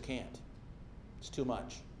 We just can't. It's too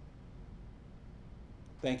much.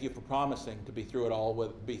 Thank you for promising to be through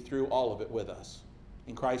all of it with us.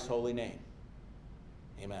 In Christ's holy name,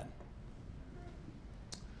 amen.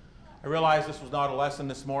 I realize this was not a lesson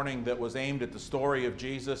this morning that was aimed at the story of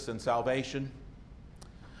Jesus and salvation.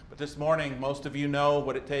 But this morning, most of you know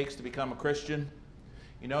what it takes to become a Christian.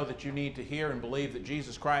 You know that you need to hear and believe that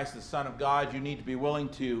Jesus Christ is the Son of God. You need to be willing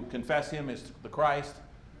to confess him as the Christ,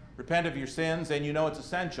 repent of your sins, and you know it's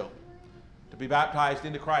essential to be baptized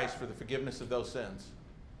into Christ for the forgiveness of those sins.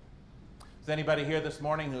 Is anybody here this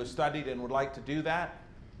morning who has studied and would like to do that?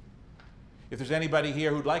 If there's anybody here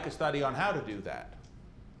who'd like a study on how to do that,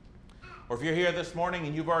 or if you're here this morning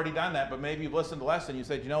and you've already done that, but maybe you've listened to the lesson, you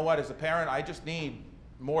said, you know what, as a parent, I just need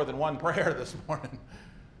more than one prayer this morning.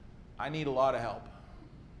 I need a lot of help.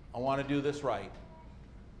 I want to do this right.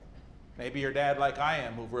 Maybe you're dad like I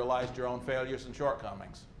am, who've realized your own failures and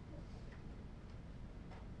shortcomings.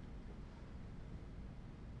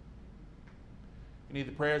 You need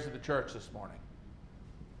the prayers of the church this morning.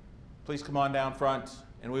 Please come on down front,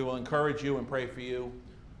 and we will encourage you and pray for you,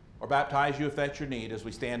 or baptize you if that's your need, as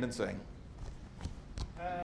we stand and sing.